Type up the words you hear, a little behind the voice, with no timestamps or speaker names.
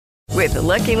With the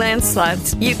Lucky Land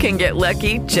Slots, you can get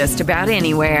lucky just about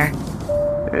anywhere.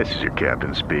 This is your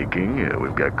captain speaking.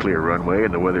 We've got clear runway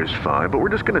and the weather's fine, but we're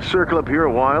just going to circle up here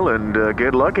a while and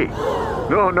get lucky.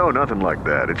 No, nothing like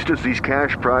that. It's just these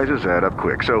cash prizes add up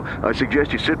quick. So I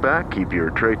suggest you sit back, keep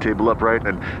your tray table upright,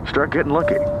 and start getting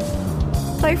lucky.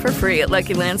 Play for free at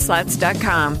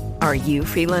LuckyLandSlots.com. Are you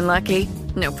feeling lucky?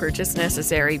 No purchase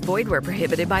necessary. Void where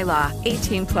prohibited by law.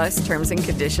 18 plus terms and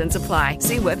conditions apply.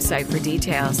 See website for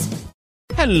details.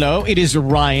 Hello, it is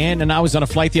Ryan, and I was on a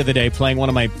flight the other day playing one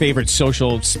of my favorite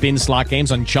social spin slot games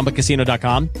on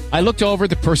ChumbaCasino.com. I looked over at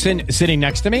the person sitting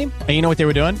next to me, and you know what they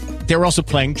were doing? They were also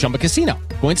playing Chumba Casino.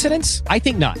 Coincidence? I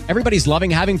think not. Everybody's loving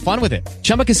having fun with it.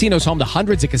 Chumba Casino is home to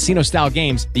hundreds of casino-style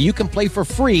games that you can play for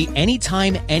free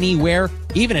anytime, anywhere,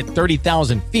 even at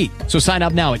 30,000 feet. So sign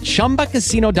up now at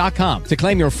ChumbaCasino.com to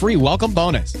claim your free welcome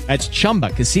bonus. That's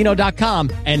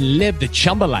ChumbaCasino.com and live the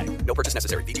Chumba life. No purchase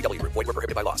necessary. VGW. Void where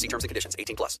prohibited by law. See terms and conditions.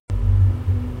 18 plus.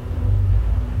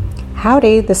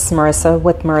 Howdy, this is Marissa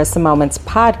with Marissa Moments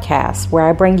Podcast, where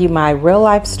I bring you my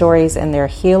real-life stories and their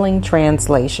healing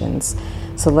translations.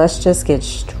 So let's just get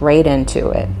straight into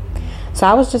it. So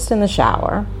I was just in the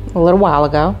shower a little while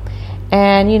ago,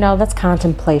 and that's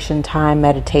contemplation time,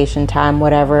 meditation time,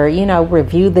 whatever.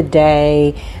 Review the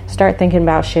day, start thinking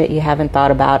about shit you haven't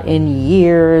thought about in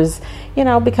years,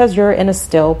 because you're in a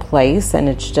still place and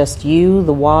it's just you,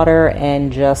 the water,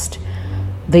 and just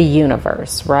the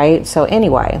universe, right? So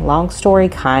anyway, long story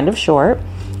kind of short,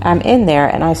 I'm in there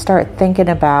and I start thinking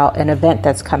about an event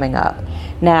that's coming up.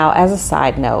 Now, as a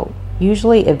side note,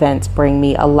 usually events bring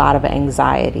me a lot of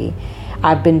anxiety.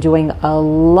 I've been doing a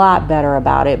lot better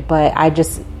about it, but I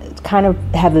just kind of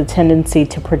have the tendency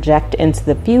to project into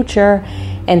the future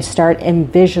and start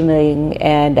envisioning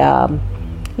and,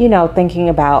 thinking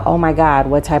about, oh my God,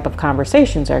 what type of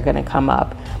conversations are going to come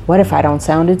up? What if I don't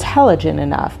sound intelligent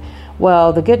enough?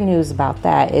 Well, the good news about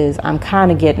that is I'm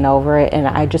kind of getting over it and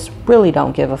I just really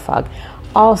don't give a fuck.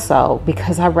 Also,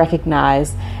 because I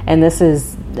recognize, and this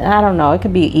is, I don't know, it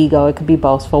could be ego, it could be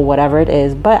boastful, whatever it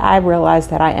is, but I realize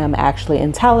that I am actually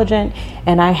intelligent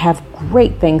and I have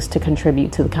great things to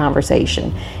contribute to the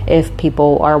conversation if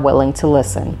people are willing to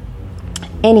listen.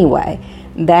 Anyway,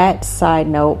 that side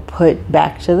note put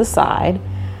back to the side,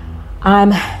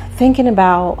 I'm thinking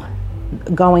about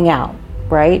going out,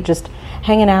 right? Just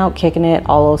hanging out, kicking it,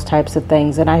 all those types of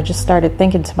things. And I just started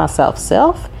thinking to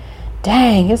myself,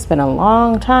 dang, it's been a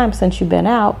long time since you've been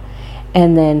out.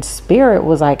 And then Spirit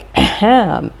was like,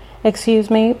 ahem,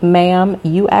 excuse me, ma'am,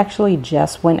 you actually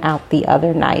just went out the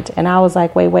other night. And I was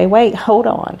like, wait, hold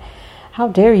on. How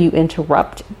dare you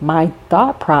interrupt my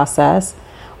thought process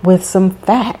with some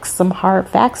facts, some hard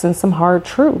facts and some hard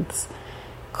truths?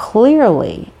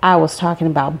 Clearly, I was talking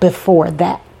about before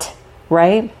that,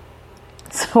 right?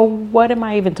 So what am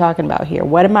I even talking about here?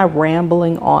 What am I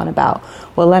rambling on about?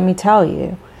 Well, let me tell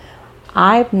you.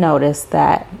 I've noticed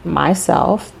that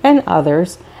myself and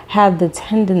others have the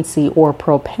tendency or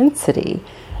propensity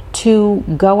to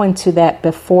go into that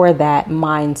before that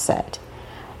mindset.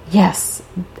 Yes,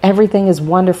 everything is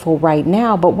wonderful right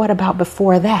now, but what about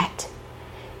before that?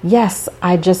 Yes,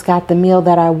 I just got the meal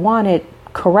that I wanted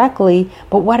correctly,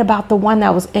 but what about the one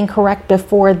that was incorrect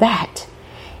before that?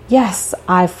 Yes,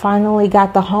 I finally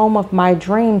got the home of my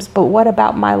dreams, but what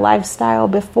about my lifestyle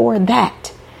before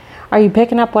that? Are you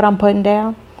picking up what I'm putting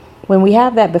down? When we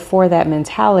have that before that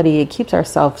mentality, it keeps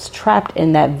ourselves trapped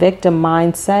in that victim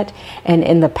mindset and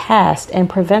in the past and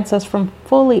prevents us from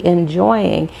fully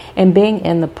enjoying and being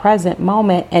in the present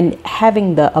moment and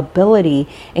having the ability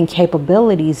and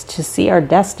capabilities to see our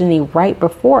destiny right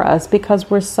before us because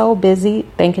we're so busy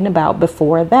thinking about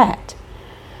before that.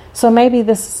 So maybe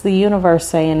this is the universe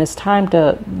saying it's time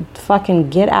to fucking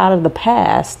get out of the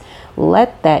past,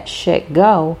 let that shit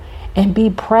go, and be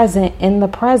present in the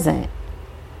present.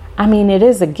 I mean, it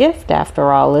is a gift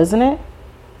after all, isn't it?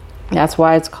 That's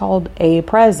why it's called a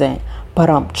present. But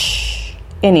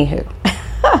anywho,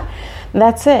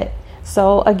 that's it.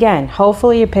 So again,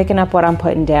 hopefully you're picking up what I'm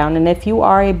putting down. And if you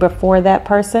are a before that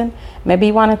person, maybe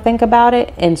you want to think about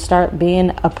it and start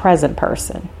being a present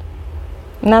person.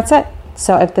 And that's it.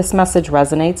 So if this message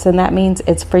resonates, then that means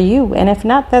it's for you. And if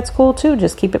not, that's cool too.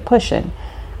 Just keep it pushing.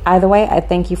 Either way, I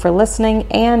thank you for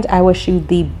listening and I wish you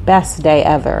the best day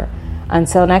ever.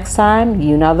 Until next time,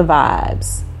 you know the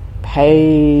vibes.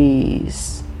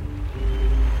 Peace.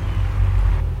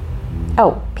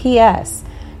 Oh, P.S.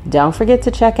 Don't forget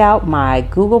to check out my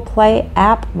Google Play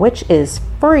app, which is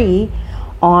free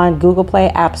on Google Play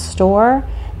App Store.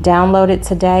 Download it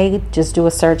today. Just do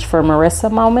a search for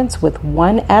Marissa Moments with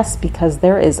one S because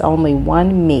there is only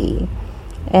one me.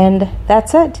 And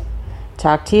that's it.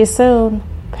 Talk to you soon.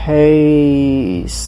 Peace.